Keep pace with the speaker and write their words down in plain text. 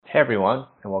Hey everyone,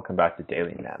 and welcome back to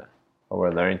Daily Manna, where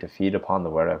we're learning to feed upon the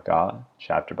Word of God,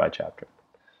 chapter by chapter.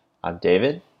 I'm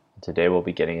David, and today we'll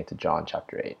be getting into John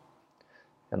chapter 8.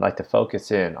 I'd like to focus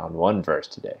in on one verse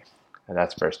today, and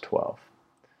that's verse 12,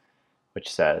 which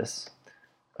says,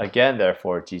 "Again,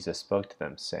 therefore, Jesus spoke to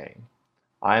them, saying,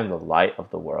 I am the light of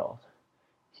the world.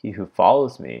 He who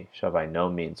follows me shall by no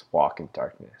means walk in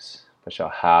darkness, but shall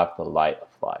have the light of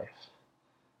life."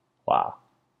 Wow,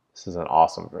 this is an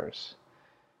awesome verse.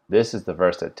 This is the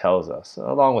verse that tells us,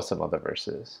 along with some other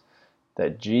verses,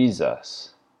 that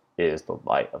Jesus is the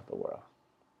light of the world.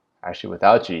 Actually,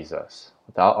 without Jesus,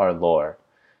 without our Lord,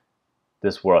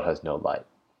 this world has no light.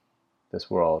 This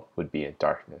world would be in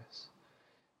darkness.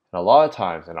 And a lot of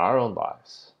times in our own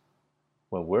lives,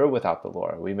 when we're without the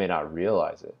Lord, we may not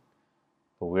realize it,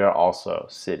 but we are also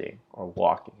sitting or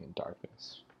walking in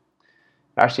darkness.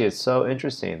 Actually, it's so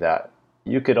interesting that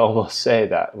you could almost say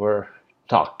that we're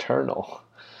nocturnal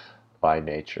by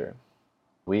nature.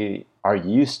 We are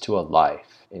used to a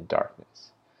life in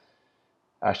darkness.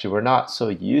 Actually, we're not so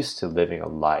used to living a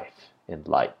life in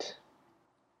light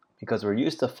because we're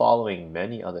used to following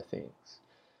many other things.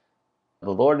 The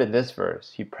Lord in this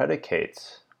verse, He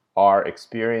predicates our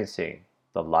experiencing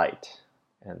the light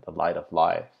and the light of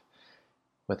life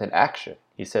with an action.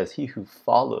 He says, "He who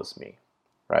follows me,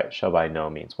 right, shall by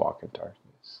no means walk in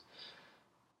darkness."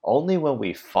 Only when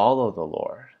we follow the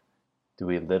Lord do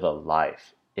we live a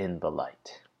life in the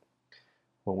light.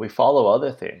 When we follow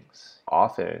other things,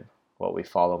 often what we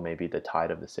follow may be the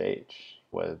tide of this age,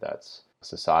 whether that's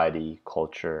society,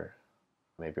 culture,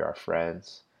 maybe our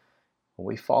friends. When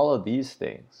we follow these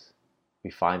things,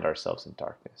 we find ourselves in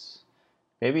darkness.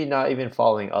 Maybe not even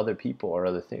following other people or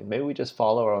other things. Maybe we just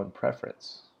follow our own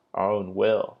preference, our own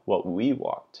will, what we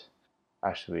want.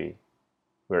 Actually,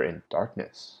 we're in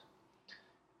darkness.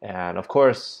 And of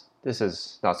course, this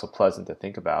is not so pleasant to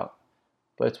think about,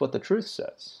 but it's what the truth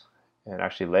says. And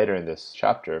actually later in this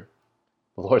chapter,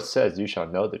 the Lord says, "You shall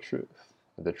know the truth,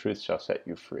 and the truth shall set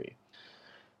you free."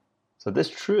 So this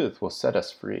truth will set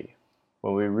us free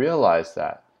when we realize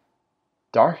that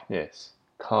darkness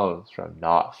comes from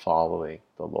not following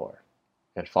the Lord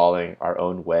and following our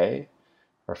own way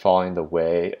or following the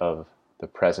way of the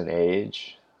present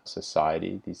age,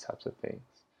 society, these types of things.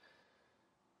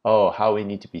 Oh, how we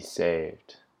need to be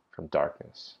saved from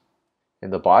darkness. In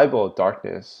the Bible,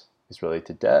 darkness is related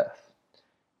to death.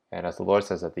 And as the Lord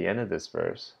says at the end of this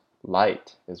verse,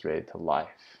 light is related to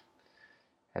life.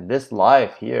 And this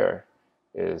life here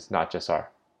is not just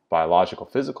our biological,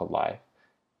 physical life.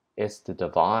 It's the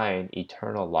divine,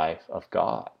 eternal life of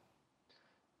God.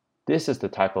 This is the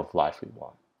type of life we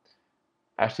want.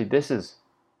 Actually, this is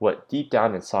what deep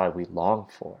down inside we long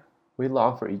for. We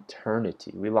long for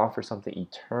eternity. We long for something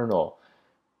eternal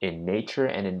in nature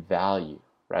and in value,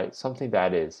 right? Something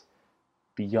that is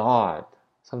beyond,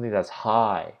 something that's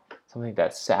high, something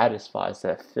that satisfies,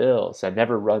 that fills, that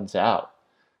never runs out,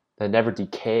 that never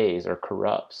decays or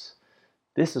corrupts.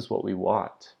 This is what we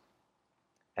want.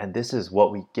 And this is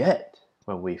what we get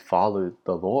when we follow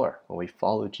the Lord, when we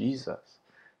follow Jesus.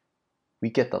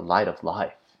 We get the light of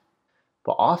life.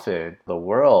 But often the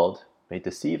world may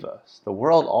deceive us. The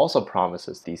world also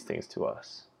promises these things to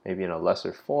us, maybe in a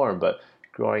lesser form, but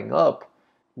growing up,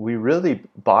 we really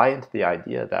buy into the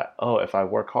idea that, oh, if I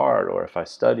work hard, or if I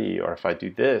study, or if I do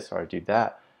this, or I do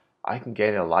that, I can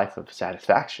gain a life of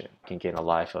satisfaction. I can gain a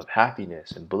life of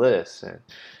happiness and bliss and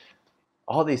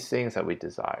all these things that we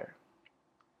desire.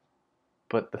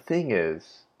 But the thing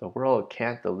is, the world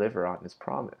can't deliver on His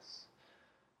promise.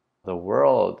 The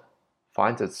world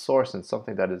finds its source in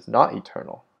something that is not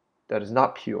eternal, that is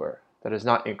not pure, that is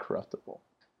not incorruptible,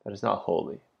 that is not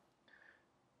holy.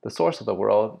 The source of the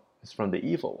world is from the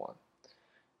evil one.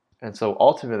 And so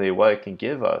ultimately what it can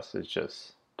give us is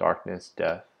just darkness,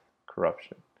 death,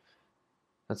 corruption.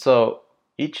 And so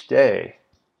each day,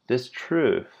 this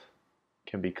truth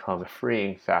can become a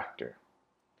freeing factor.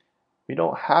 We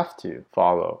don't have to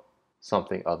follow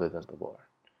something other than the Lord.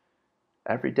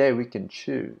 Every day we can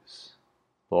choose,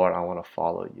 Lord, I want to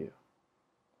follow you.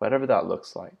 Whatever that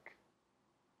looks like,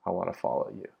 I want to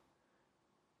follow you.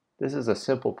 This is a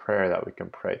simple prayer that we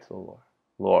can pray to the Lord.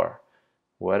 Lord,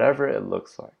 whatever it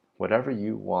looks like, whatever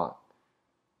you want,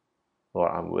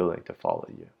 Lord, I'm willing to follow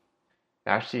you.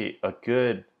 Actually, a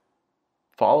good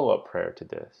follow-up prayer to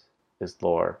this is,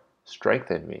 Lord,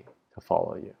 strengthen me to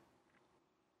follow you.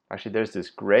 Actually, there's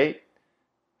this great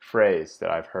phrase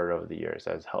that I've heard over the years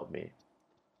that has helped me.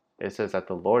 It says that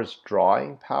the Lord's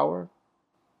drawing power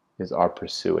is our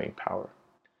pursuing power.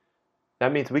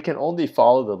 That means we can only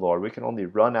follow the Lord, we can only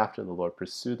run after the Lord,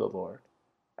 pursue the Lord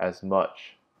as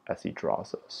much as He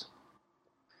draws us.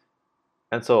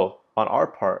 And so on our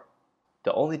part,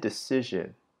 the only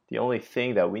decision, the only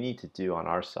thing that we need to do on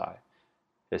our side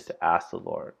is to ask the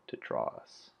Lord to draw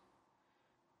us.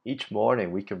 Each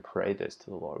morning we can pray this to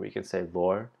the Lord. We can say,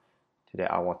 Lord, today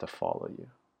I want to follow you.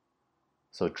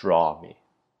 So draw me.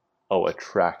 Oh,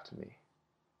 attract me.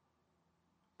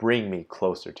 Bring me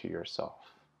closer to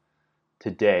yourself.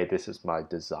 Today, this is my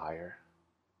desire.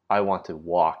 I want to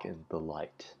walk in the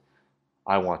light.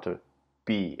 I want to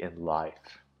be in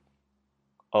life.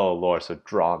 Oh, Lord, so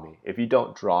draw me. If you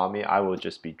don't draw me, I will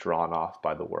just be drawn off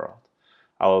by the world.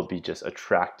 I will be just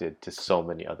attracted to so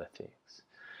many other things.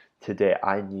 Today,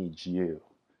 I need you.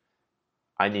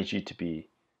 I need you to be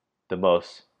the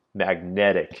most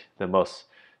magnetic, the most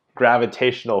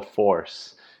gravitational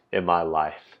force in my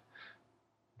life.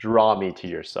 Draw me to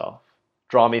yourself.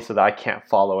 Draw me so that I can't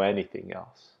follow anything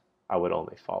else. I would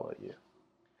only follow you.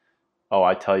 Oh,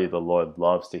 I tell you, the Lord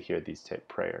loves to hear these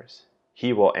prayers.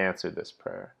 He will answer this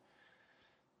prayer.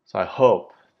 So I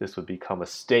hope this would become a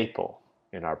staple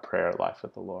in our prayer life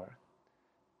with the Lord.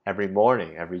 Every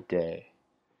morning, every day,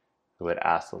 we would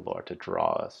ask the Lord to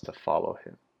draw us to follow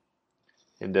him.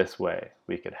 In this way,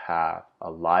 we could have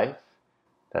a life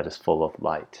that is full of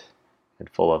light and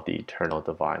full of the eternal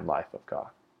divine life of God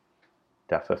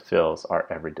that fulfills our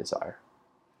every desire.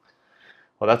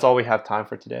 Well, that's all we have time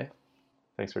for today.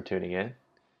 Thanks for tuning in,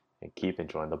 and keep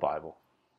enjoying the Bible.